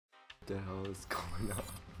the hell is going on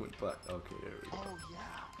with black? Okay, there we go. Oh yeah.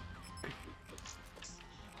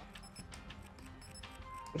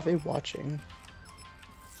 What are they watching?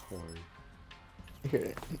 Porn.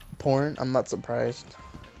 Here, porn? I'm not surprised.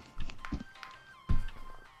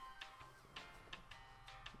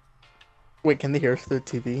 Wait, can they hear us through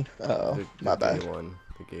the TV? Uh-oh, my bad. Gay one,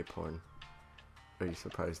 the gay porn. Are you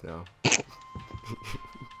surprised now? Can't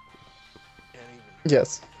even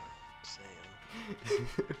Yes. say it.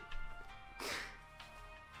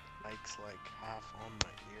 Mike's like half on my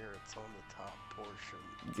ear. It's on the top portion.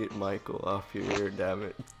 Get Michael off your ear, damn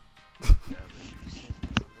it. God.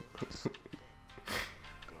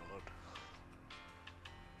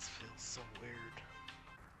 This feels so weird.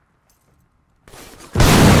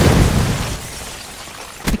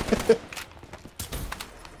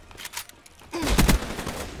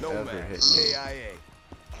 No man, KIA.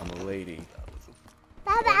 I'm a lady.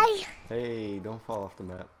 Bye-bye. Hey, don't fall off the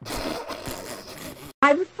map.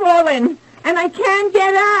 I've fallen, and I can't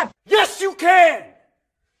get up. Yes, you can!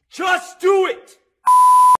 Just do it!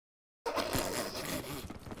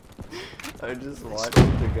 I just watched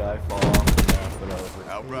the guy fall off the map and I was like,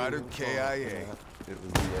 Outrider "Ooh, KIA. It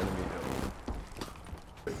was the enemy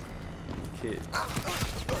though. Kid.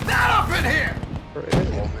 Not up in here!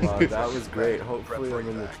 Wow, that was great. Hopefully I'm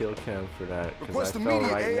in the kill cam for that. Because I fell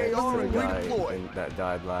right next to the guy that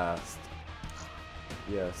died last.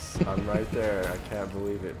 Yes, I'm right there. I can't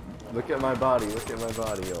believe it. Look at my body. Look at my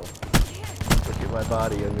body, yo. Look at my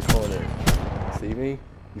body in the corner. See me?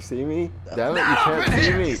 You see me? Damn it, you can't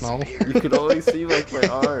see me. No. You can only see like my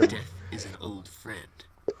arm. Death is an old friend.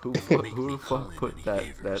 Who the fuck put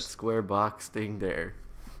that square box thing there?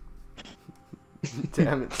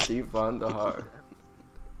 Damn it, Steve Van der Haar.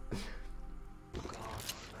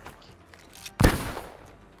 I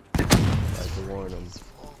had to warn him.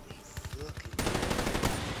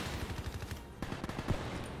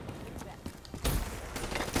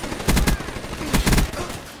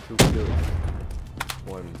 Two kills.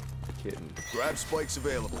 One kitten. Grab spikes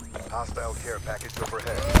available. Hostile care package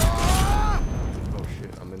overhead. Oh shit,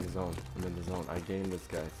 I'm in the zone. I'm in the zone. I gained this,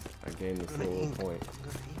 guys. I gained this little point.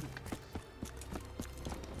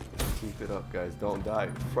 Keep it up, guys. Don't die.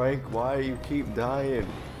 Frank, why you keep dying?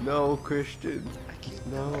 No, Christian.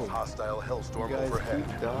 No. Hostile You hellstorm guys overhead.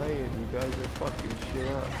 keep dying. You guys are fucking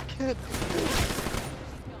shit up.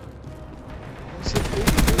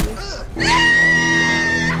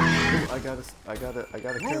 I got a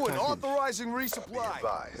care Ruin package. authorizing Be resupply.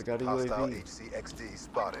 advised. I got a Hostile UAV. HCXD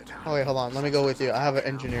spotted. Oh wait, hold on. Let me go with you. I have an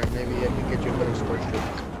engineer. Maybe I can get you a better score streak.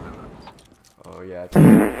 Oh yeah, it's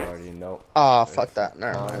already no. Ah, fuck that.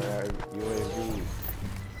 Never mind. UAV.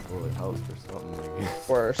 Bullet house or something maybe.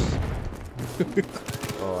 Worse.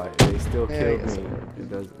 Oh, they still Yeah, I killed guess me. it It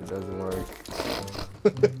doesn't work.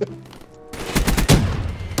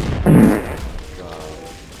 God.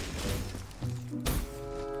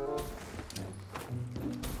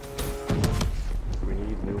 We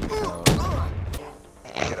need new sound.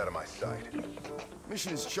 Get out of my sight.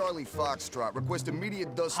 Mission is Charlie Foxtrot. Request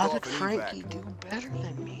immediate dust How off did and Frankie evac. do better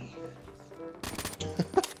than me?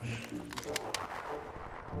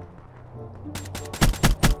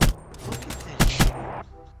 Look at that shit.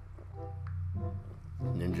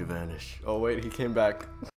 Ninja vanish. Oh wait, he came back.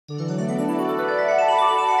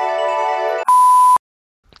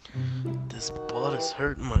 This butt is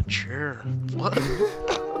hurting my chair. What?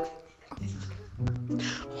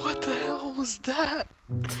 What the hell was that?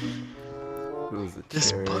 It was a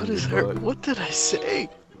This chair butt in is your hurt. What did I say?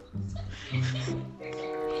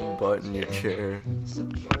 butt in your chair.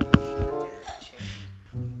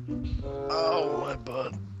 Oh, my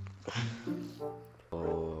butt.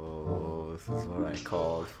 Oh, this is what I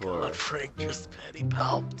called for. God, Frank just petty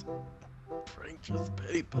palped. Frank just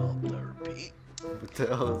petty palped, I repeat. What the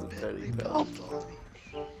hell is a petty He pal? palped on me.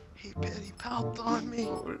 He petty palped on me.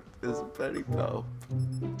 What is a petty pal?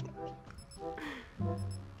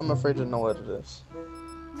 I'm afraid to know what it is.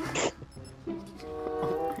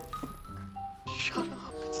 Shut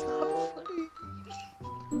up, it's not funny.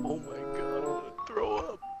 Oh my god, I'm gonna throw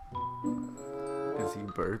up. Is he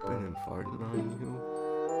burping and farting on you?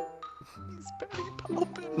 He's petty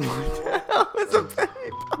palping. What the hell is a petty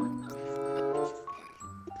pal?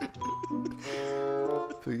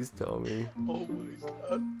 Please tell me. Oh my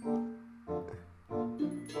god.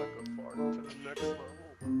 Like a fart to the next level.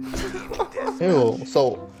 Ew.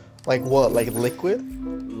 So, like what? Like liquid?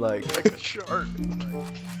 Like, Like a shark.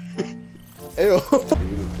 Ew.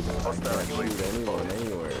 shoot anyone,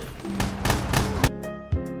 anywhere.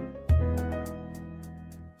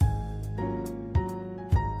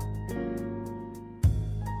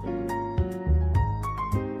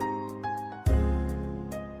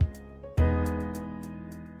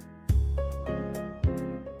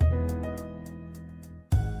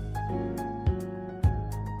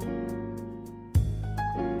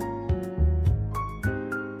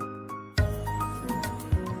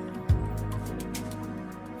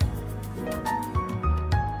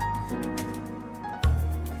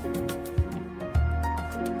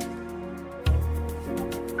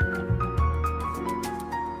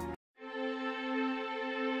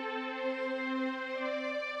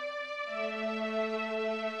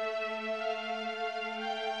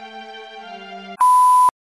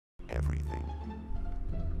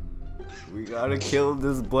 Gotta kill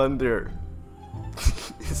this blender.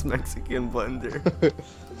 This Mexican blender.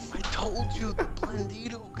 I told you, the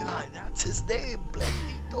Blendito guy. That's his name,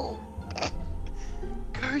 Blendito.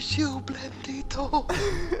 Curse you, Blendito.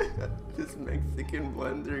 This Mexican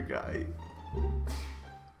blender guy.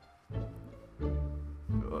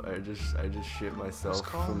 Oh, I just shit myself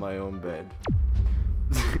from my own bed.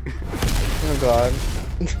 Oh god.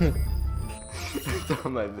 I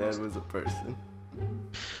thought my bed was a person.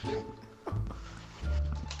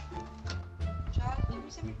 Child, can you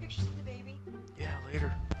send me pictures of the baby? Yeah,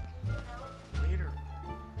 later. Later.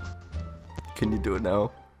 Can you do it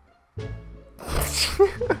now?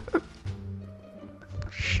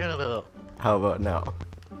 Shut up. How about now?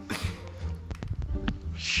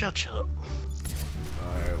 Shut up.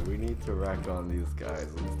 Alright, we need to rack on these guys.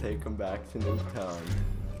 Let's take them back to Newtown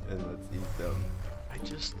and let's eat them. I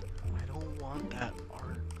don't want that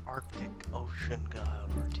Arctic Ocean guy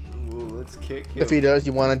on our team. Ooh, let's kick him. If he does,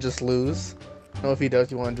 you want to just lose? No, if he does,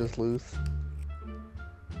 you want to just lose?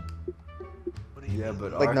 What do you Yeah, mean?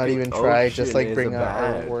 but Like, not Arctic even try, just, Ocean like, is bring a out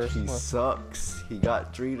our bad. worst He one. sucks. He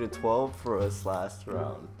got 3 to 12 for us last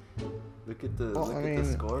round. Look at the Well, I at the mean-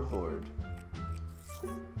 scoreboard.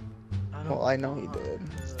 Well, I know he did.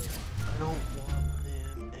 I don't want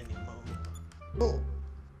him anymore.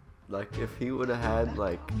 Like if he would have had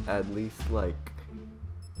like at least like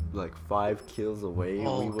 5 kills away,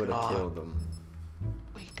 Oh, we would have God. killed him.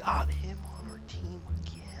 We got him on our team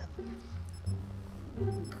again.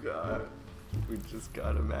 God, we just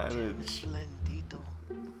gotta manage. Blendito.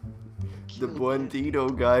 The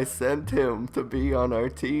Blendito guy sent him to be on our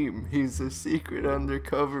team. He's a secret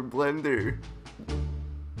undercover blender.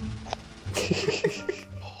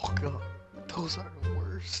 Oh god, those are the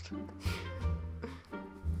worst.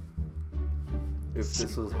 If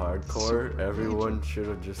this was hardcore, everyone should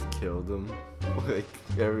have just killed him. Like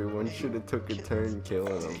everyone should have took a turn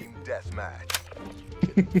killing him. Team deathmatch.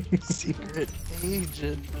 Secret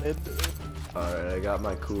agent Blender. Alright, I got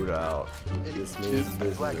my Kuda out. This means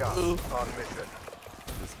business. Flag ops on mission.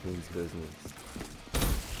 This means business.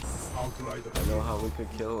 I know how we could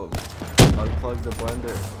kill him. Unplug the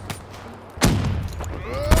blender.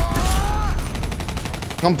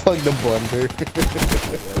 Unplug the blender.